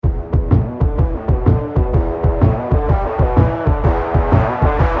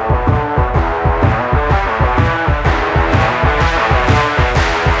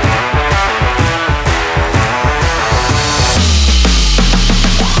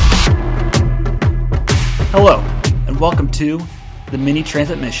welcome to the Mini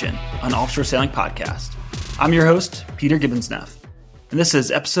Transat Mission, an offshore sailing podcast. I'm your host, Peter Gibbons-Neff, and this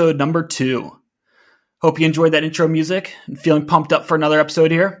is episode number 2. Hope you enjoyed that intro music and feeling pumped up for another episode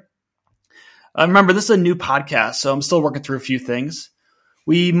here. Remember, this is a new podcast, so I'm still working through a few things.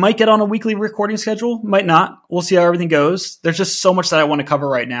 We might get on a weekly recording schedule, might not. We'll see how everything goes. There's just so much that I want to cover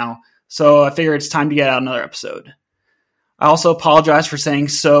right now, so I figure it's time to get out another episode. I also apologize for saying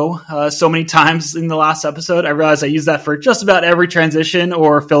so many times in the last episode. I realized I used that for just about every transition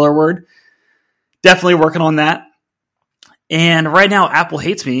or filler word. Definitely working on that. And right now, Apple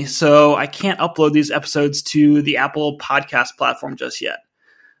hates me, so I can't upload these episodes to the Apple podcast platform just yet.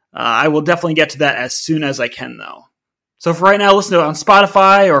 I will definitely get to that as soon as I can, though. So for right now, listen to it on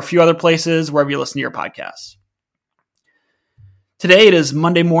Spotify or a few other places, wherever you listen to your podcasts. Today it is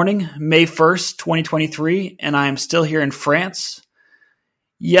Monday morning, May 1st, 2023, and I am still here in France.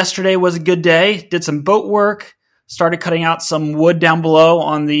 Yesterday was a good day. Did some boat work, started cutting out some wood down below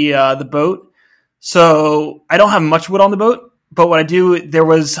on the boat. So I don't have much wood on the boat, but what I do, there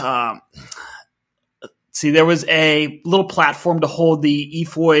was a little platform to hold the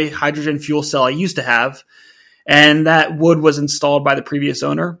EFOY hydrogen fuel cell I used to have, and that wood was installed by the previous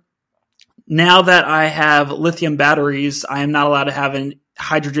owner. Now that I have lithium batteries, I am not allowed to have a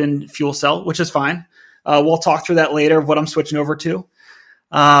hydrogen fuel cell, which is fine. We'll talk through that later of what I'm switching over to.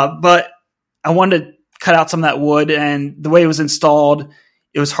 But I wanted to cut out some of that wood, and the way it was installed,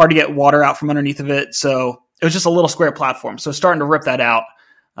 it was hard to get water out from underneath of it. So it was just a little square platform. So starting to rip that out,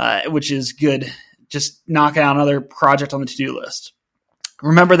 which is good. Just knocking out another project on the to-do list.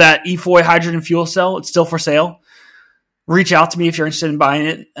 Remember that EFOY hydrogen fuel cell, it's still for sale. Reach out to me if you're interested in buying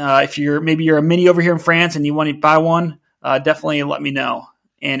it. If you're a mini over here in France and you want to buy one, definitely let me know.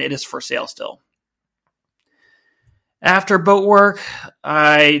 And it is for sale still. After boat work,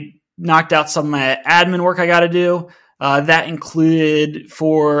 I knocked out some of my admin work I got to do. That included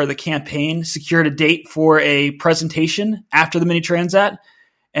for the campaign, secured a date for a presentation after the Mini Transat,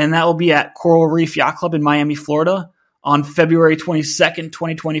 and that will be at Coral Reef Yacht Club in Miami, Florida on February 22nd,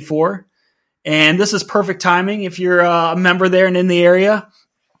 2024. And this is perfect timing if you're a member there and in the area.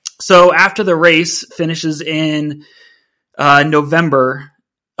 So after the race finishes in November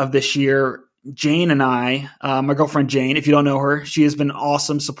of this year, Jane and I, my girlfriend Jane, if you don't know her, she has been an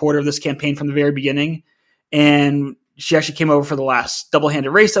awesome supporter of this campaign from the very beginning. And she actually came over for the last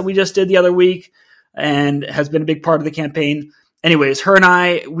double-handed race that we just did the other week and has been a big part of the campaign. Anyways, her and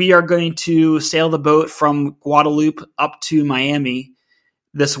I, we are going to sail the boat from Guadeloupe up to Miami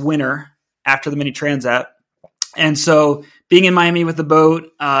this winter after the Mini Transat. And so being in Miami with the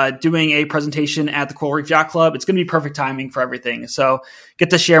boat, doing a presentation at the Coral Reef Yacht Club, it's going to be perfect timing for everything. So get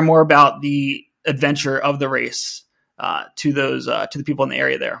to share more about the adventure of the race to the people in the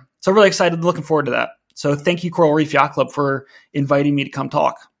area there. So really excited, looking forward to that. So thank you, Coral Reef Yacht Club, for inviting me to come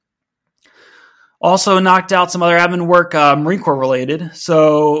talk. Also knocked out some other admin work, Marine Corps related.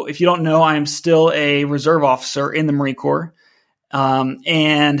 So if you don't know, I am still a reserve officer in the Marine Corps.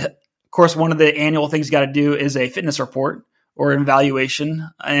 And of course, one of the annual things you got to do is a fitness report or an evaluation.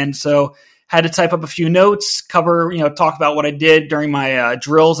 And so had to type up a few notes, talk about what I did during my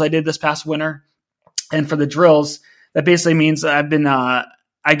drills I did this past winter. And for the drills, that basically means I've been, I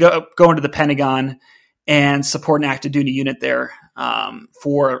go into the Pentagon and support an active duty unit there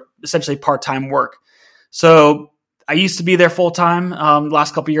for essentially part-time work. So I used to be there full-time the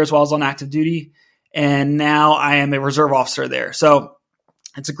last couple of years while I was on active duty, and now I am a reserve officer there. So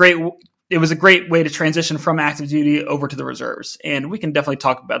it was a great way to transition from active duty over to the reserves, and we can definitely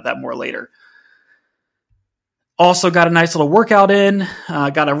talk about that more later. Also got a nice little workout in,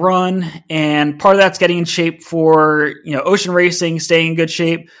 got a run, and part of that's getting in shape for ocean racing, staying in good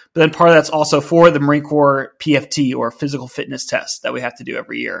shape, but then part of that's also for the Marine Corps PFT, or physical fitness test, that we have to do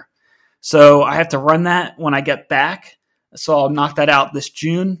every year. So I have to run that when I get back, so I'll knock that out this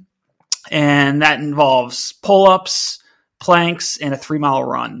June, and that involves pull-ups, planks, and a 3-mile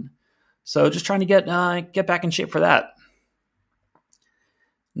run. So just trying to get back in shape for that.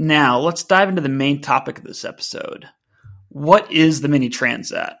 Now, let's dive into the main topic of this episode. What is the Mini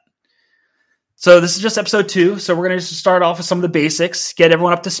Transat? So this is just episode 2, so we're going to just start off with some of the basics, get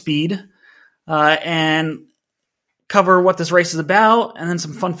everyone up to speed, and cover what this race is about, and then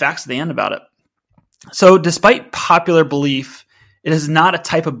some fun facts at the end about it. So despite popular belief, it is not a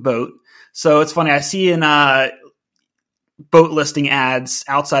type of boat. So it's funny, I see in boat listing ads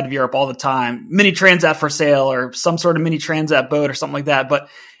outside of Europe all the time, Mini Transat for sale or some sort of Mini Transat boat or something like that, but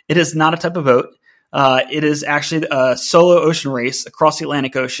it is not a type of boat. It is actually a solo ocean race across the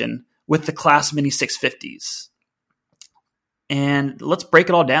Atlantic Ocean with the class Mini 650s. And let's break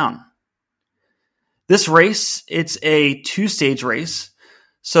it all down. This race, it's a 2-stage race.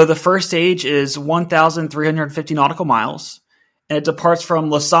 So the first stage is 1,350 nautical miles, and it departs from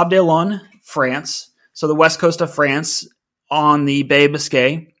Les Sables d'Olonne, France, so the west coast of France on the Bay of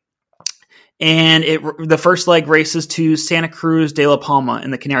Biscay. And the first leg races to Santa Cruz de la Palma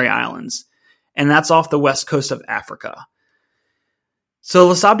in the Canary Islands, and that's off the west coast of Africa. So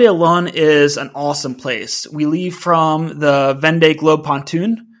Les Sables d'Olonne is an awesome place. We leave from the Vendée Globe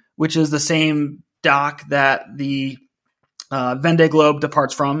pontoon, which is the same dock that the Vendée Globe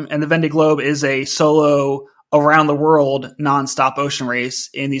departs from. And the Vendée Globe is a solo around the world nonstop ocean race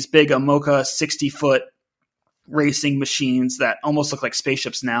in these big Amoca 60-foot racing machines that almost look like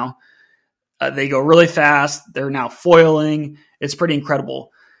spaceships now. They go really fast. They're now foiling. It's pretty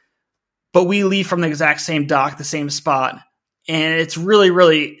incredible. But we leave from the exact same dock, the same spot. And it's really,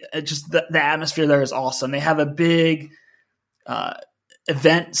 really just the atmosphere there is awesome. They have a big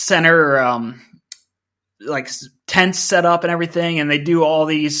event center, like tents set up and everything, and they do all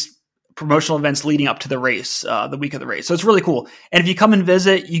these promotional events leading up to the race, the week of the race. So it's really cool. And if you come and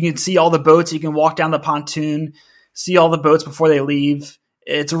visit, you can see all the boats. You can walk down the pontoon, see all the boats before they leave.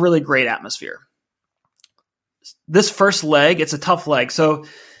 It's a really great atmosphere. This first leg, it's a tough leg. So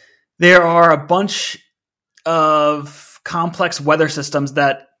there are a bunch of complex weather systems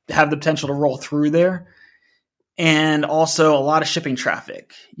that have the potential to roll through there, and also a lot of shipping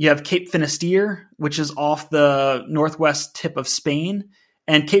traffic. You have Cape Finisterre, which is off the northwest tip of Spain.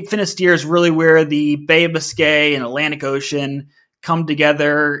 And Cape Finisterre is really where the Bay of Biscay and Atlantic Ocean come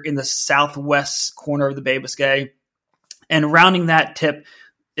together in the southwest corner of the Bay of Biscay. And rounding that tip,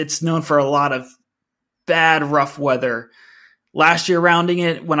 it's known for a lot of bad, rough weather. Last year, rounding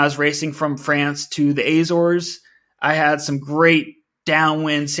it, when I was racing from France to the Azores, I had some great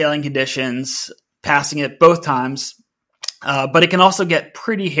downwind sailing conditions, passing it both times, but it can also get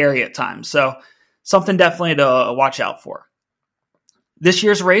pretty hairy at times. So something definitely to watch out for. This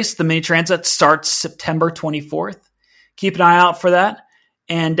year's race, the Mini Transat, starts September 24th. Keep an eye out for that,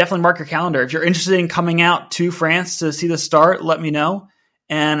 and definitely mark your calendar. If you're interested in coming out to France to see the start, let me know,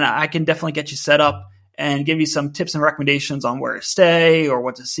 and I can definitely get you set up and give you some tips and recommendations on where to stay or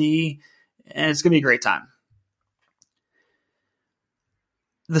what to see, and it's going to be a great time.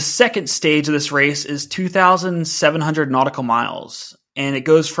 The second stage of this race is 2,700 nautical miles, and it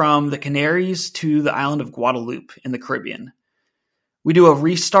goes from the Canaries to the island of Guadeloupe in the Caribbean. We do a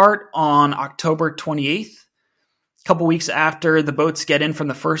restart on October 28th, a couple weeks after the boats get in from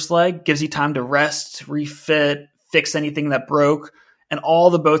the first leg. Gives you time to rest, refit, fix anything that broke, and all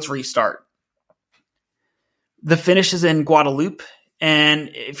the boats restart. The finish is in Guadeloupe,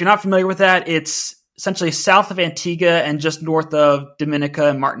 and if you're not familiar with that, it's essentially south of Antigua and just north of Dominica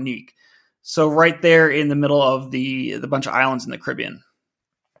and Martinique. So right there in the middle of the bunch of islands in the Caribbean.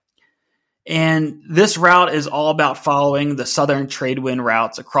 And this route is all about following the southern trade wind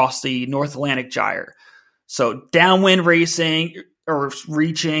routes across the North Atlantic gyre. So downwind racing or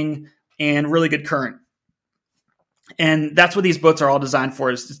reaching and really good current. And that's what these boats are all designed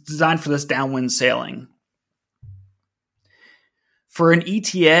for. It's designed for this downwind sailing. For an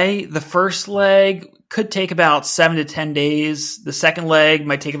ETA, the first leg could take about 7 to 10 days. The second leg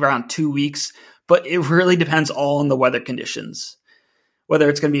might take around 2 weeks, but it really depends all on the weather conditions. Whether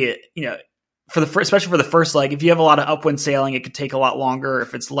it's going to be, especially for the first leg, if you have a lot of upwind sailing, it could take a lot longer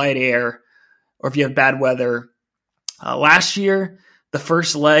if it's light air or if you have bad weather. Last year, the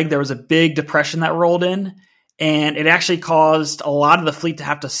first leg, there was a big depression that rolled in, and it actually caused a lot of the fleet to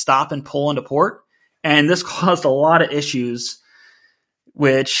have to stop and pull into port. And this caused a lot of issues,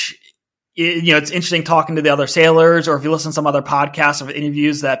 which, it's interesting talking to the other sailors, or if you listen to some other podcasts or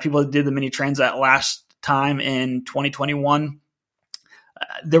interviews that people did the Mini Transat last time in 2021,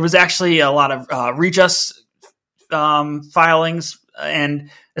 there was actually a lot of readjust filings.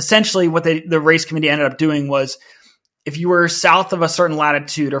 And essentially what the race committee ended up doing was, if you were south of a certain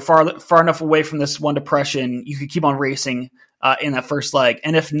latitude or far enough away from this one depression, you could keep on racing in that first leg.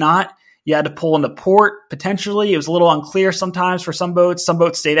 And if not, you had to pull into port, potentially. It was a little unclear sometimes for some boats. Some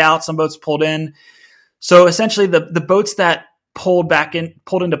boats stayed out, some boats pulled in. So essentially the boats that pulled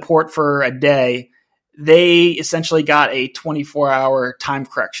into port for a day, they essentially got a 24-hour time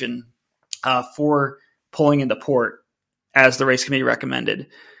correction for pulling into port, as the race committee recommended,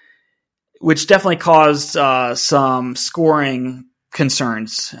 which definitely caused some scoring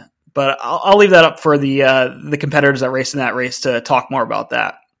concerns. But I'll leave that up for the competitors that raced in that race to talk more about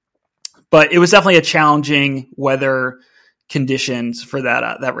that. But it was definitely a challenging weather conditions for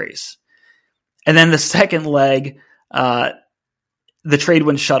that race. And then the second leg, the trade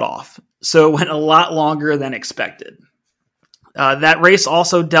wind shut off. So it went a lot longer than expected. That race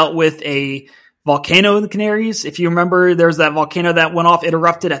also dealt with a volcano in the Canaries. If you remember, there was that volcano that went off. It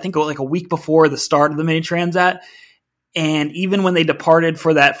erupted, I think, like a week before the start of the Mini Transat. And even when they departed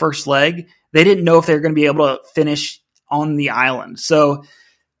for that first leg, they didn't know if they were going to be able to finish on the island. So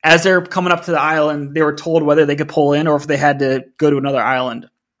as they're coming up to the island, they were told whether they could pull in or if they had to go to another island.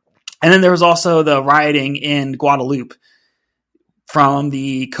 And then there was also the rioting in Guadeloupe from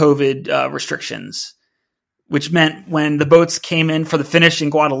the COVID restrictions, which meant when the boats came in for the finish in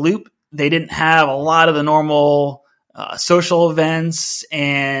Guadeloupe, they didn't have a lot of the normal social events,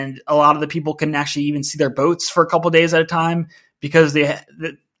 and a lot of the people couldn't actually even see their boats for a couple of days at a time because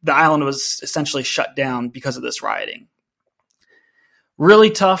the island was essentially shut down because of this rioting.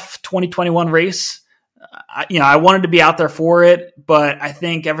 Really tough 2021 race. I wanted to be out there for it, but I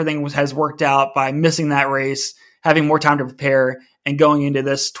think everything has worked out by missing that race, having more time to prepare, and going into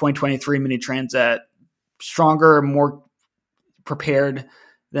this 2023 Mini Transat stronger, more prepared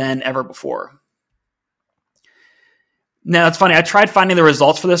than ever before. Now, it's funny. I tried finding the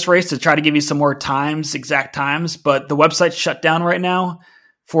results for this race to try to give you some more times, exact times, but the website's shut down right now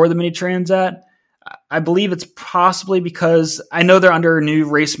for the Mini Transat. I believe it's possibly because I know they're under new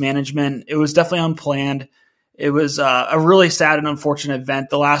race management. It was definitely unplanned. It was a really sad and unfortunate event.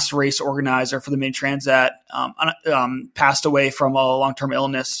 The last race organizer for the Mini Transat passed away from a long-term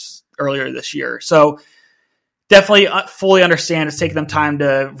illness earlier this year. So definitely fully understand it's taken them time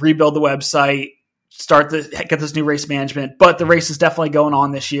to rebuild the website, get this new race management, but the race is definitely going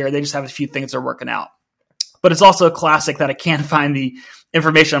on this year. They just have a few things they're working out. But it's also a classic that I can't find the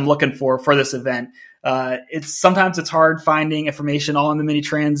information I'm looking for this event. Sometimes it's hard finding information on the Mini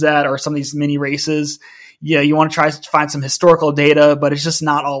Transat or some of these mini races. Yeah, you want to try to find some historical data, but it's just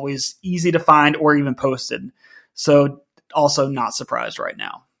not always easy to find or even posted. So also not surprised right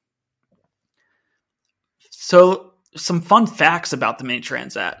now. So some fun facts about the Mini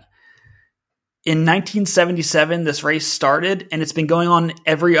Transat. In 1977, this race started, and it's been going on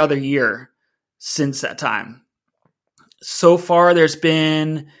every other year since that time. So far, there's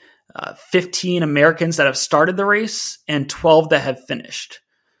been 15 Americans that have started the race and 12 that have finished.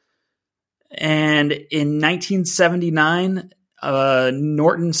 And in 1979,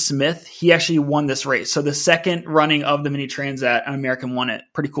 Norton Smith, he actually won this race. So the second running of the Mini Transat, an American won it.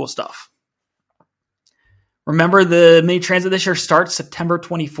 Pretty cool stuff. Remember, the Mini Transat this year starts September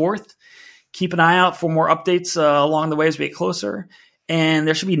 24th. Keep an eye out for more updates along the way as we get closer. And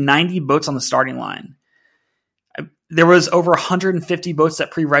there should be 90 boats on the starting line. There was over 150 boats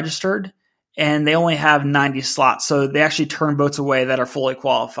that pre-registered, and they only have 90 slots. So they actually turn boats away that are fully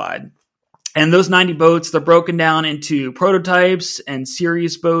qualified. And those 90 boats, they're broken down into prototypes and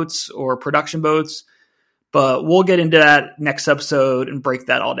series boats or production boats. But we'll get into that next episode and break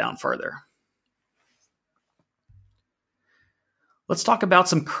that all down further. Let's talk about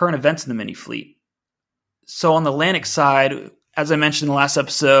some current events in the mini fleet. So on the Atlantic side, as I mentioned in the last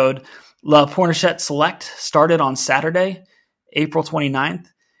episode, La Pornichette Select started on Saturday, April 29th,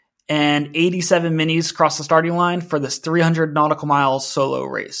 and 87 minis crossed the starting line for this 300 nautical miles solo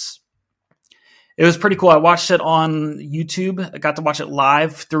race. It was pretty cool. I watched it on YouTube. I got to watch it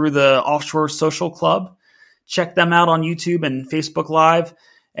live through the Offshore Social Club. Check them out on YouTube and Facebook Live.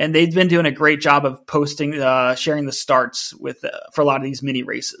 And they've been doing a great job of posting, sharing the starts for a lot of these mini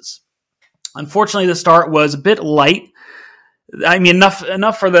races. Unfortunately, the start was a bit light. I mean,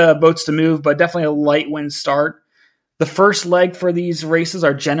 enough for the boats to move, but definitely a light wind start. The first leg for these races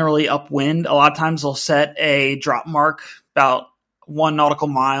are generally upwind. A lot of times they'll set a drop mark about 1 nautical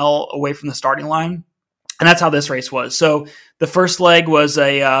mile away from the starting line. And that's how this race was. So the first leg was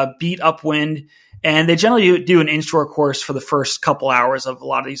a beat upwind. And they generally do an inshore course for the first couple hours of a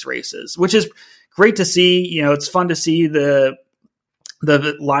lot of these races, which is great to see. You know, it's fun to see the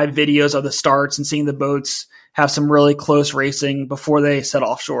live videos of the starts and seeing the boats have some really close racing before they set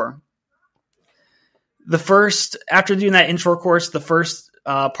offshore. After doing that inshore course, the first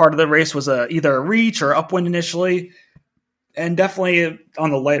part of the race was either a reach or upwind initially, and definitely on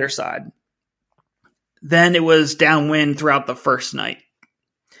the lighter side. Then it was downwind throughout the first night.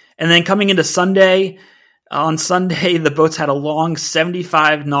 And then coming into Sunday, on Sunday, the boats had a long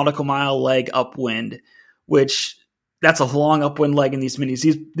 75 nautical mile leg upwind, which that's a long upwind leg in these minis.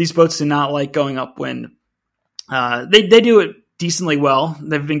 These boats do not like going upwind. They do it decently well.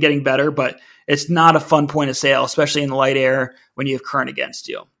 They've been getting better, but it's not a fun point of sail, especially in the light air when you have current against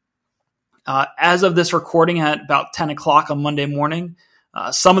you. As of this recording at about 10 o'clock on Monday morning,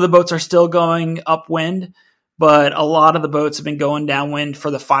 some of the boats are still going upwind, but a lot of the boats have been going downwind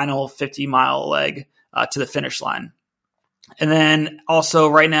for the final 50-mile leg to the finish line. And then also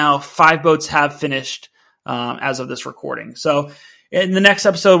right now, 5 boats have finished as of this recording. So In the next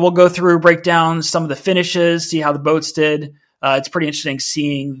episode, we'll go through, break down some of the finishes, see how the boats did. It's pretty interesting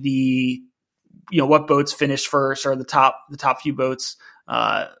seeing what boats finished first, or the top few boats.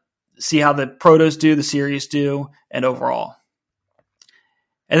 See how the protos do, the series do, and overall.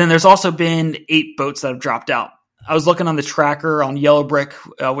 And then there's also been 8 boats that have dropped out. I was looking on the tracker on Yellow Brick,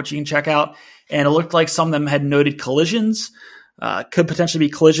 which you can check out, and it looked like some of them had noted collisions. Could potentially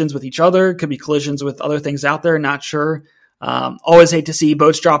be collisions with each other, could be collisions with other things out there, not sure. Always hate to see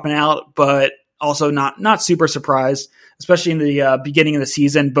boats dropping out, but also not super surprised, especially in the beginning of the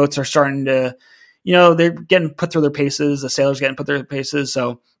season. Boats are starting to, they're getting put through their paces. The sailors getting put through their paces.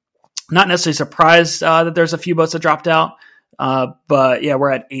 So not necessarily surprised that there's a few boats that dropped out. But yeah,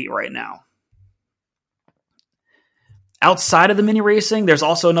 we're at 8 right now. Outside of the mini racing, there's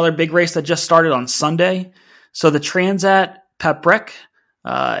also another big race that just started on Sunday. So the Transat Pepbrek,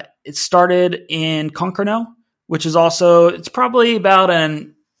 it started in Concarneau, which is it's probably about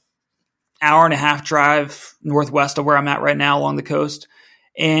an hour and a half drive northwest of where I'm at right now along the coast.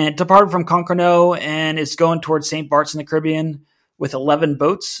 And departed from Concarneau and is going towards St. Bart's in the Caribbean with 11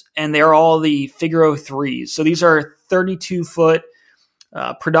 boats, and they're all the Figaro 3s. So these are 32-foot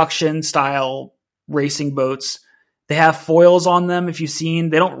production style racing boats. They have foils on them. If you've seen,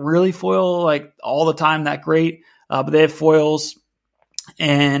 they don't really foil like all the time that great, but they have foils.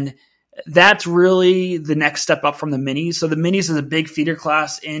 And that's really the next step up from the minis. So the minis is a big feeder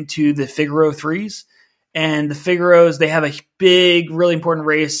class into the Figaro 3s. And the Figaros, they have a big, really important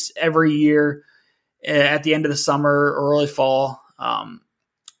race every year at the end of the summer or early fall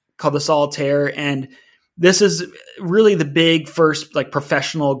called the Solitaire. And this is really the big first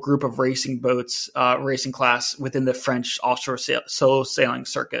professional group of racing boats, racing class within the French offshore solo sailing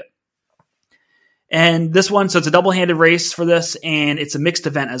circuit. And this one, so it's a double-handed race for this, and it's a mixed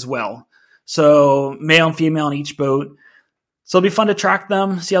event as well. So male and female on each boat. So it'll be fun to track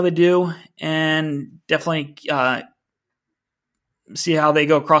them, see how they do, and definitely see how they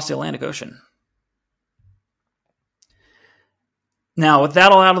go across the Atlantic Ocean. Now, with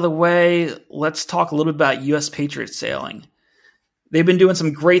that all out of the way, let's talk a little bit about U.S. Patriot Sailing. They've been doing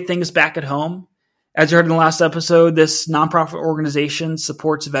some great things back at home. As you heard in the last episode, this nonprofit organization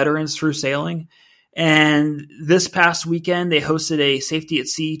supports veterans through sailing. And this past weekend, they hosted a safety at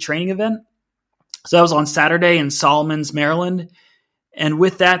sea training event. So that was on Saturday in Solomons, Maryland. And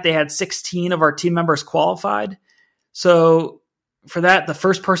with that, they had 16 of our team members qualified. So for that, the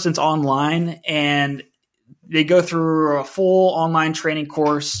first person's online, and they go through a full online training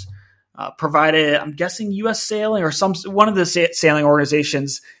course provided, I'm guessing, U.S. Sailing or one of the sailing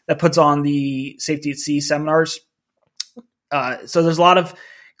organizations that puts on the safety at sea seminars. So there's a lot of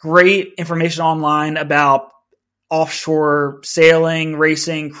great information online about offshore sailing,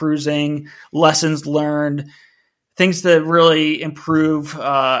 racing, cruising, lessons learned, things that really improve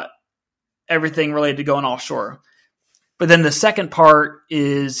everything related to going offshore. But then the second part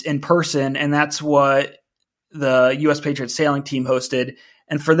is in person, and that's what the U.S. Patriot Sailing team hosted.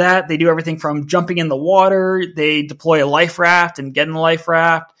 And for that, they do everything from jumping in the water, they deploy a life raft and get in the life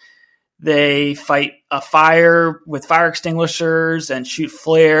raft, they fight a fire with fire extinguishers and shoot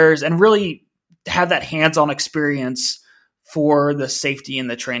flares, and really have that hands-on experience for the safety and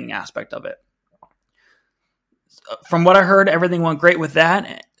the training aspect of it. From what I heard, everything went great with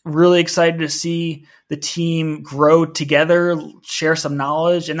that. Really excited to see the team grow together, share some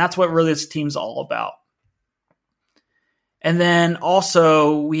knowledge, and that's what really this team's all about. And then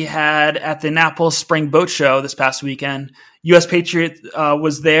also we had at the Annapolis Spring Boat Show this past weekend, U.S. Patriot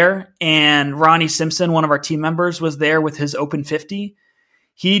was there, and Ronnie Simpson, one of our team members, was there with his Open 50.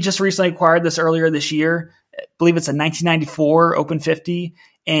 He just recently acquired this earlier this year. I believe it's a 1994 Open 50,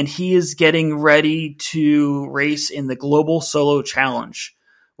 and he is getting ready to race in the Global Solo Challenge,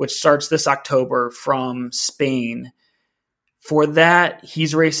 which starts this October from Spain. For that,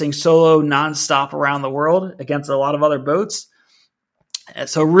 he's racing solo nonstop around the world against a lot of other boats.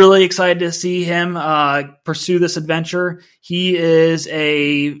 So really excited to see him pursue this adventure. He is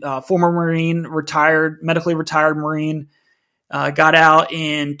a former Marine, medically retired Marine. Got out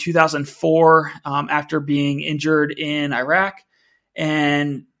in 2004 after being injured in Iraq,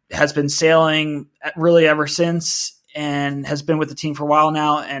 and has been sailing really ever since, and has been with the team for a while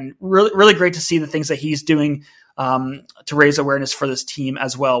now. And really, really great to see the things that he's doing to raise awareness for this team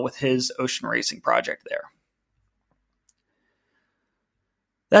as well with his ocean racing project there.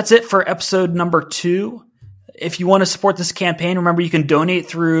 That's it for episode number 2. If you want to support this campaign, remember you can donate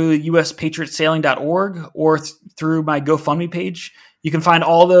through uspatriotsailing.org or through my GoFundMe page. You can find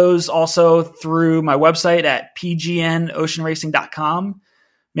all those also through my website at pgnoceanracing.com.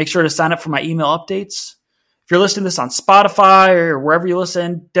 Make sure to sign up for my email updates. If If you're listening to this on Spotify or wherever you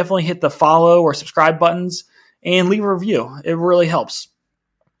listen, definitely hit the follow or subscribe buttons and leave a review. It really helps.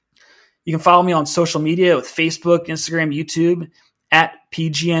 You can follow me on social media with Facebook, Instagram, YouTube at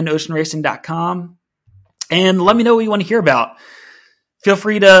pgnoceanracing.com. And let me know what you want to hear about. Feel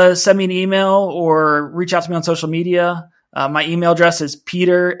free to send me an email or reach out to me on social media. My email address is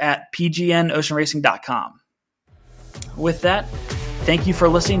peter@pgnoceanracing.com. With that, thank you for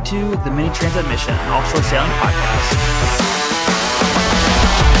listening to the Mini Transat Mission, an offshore sailing podcast.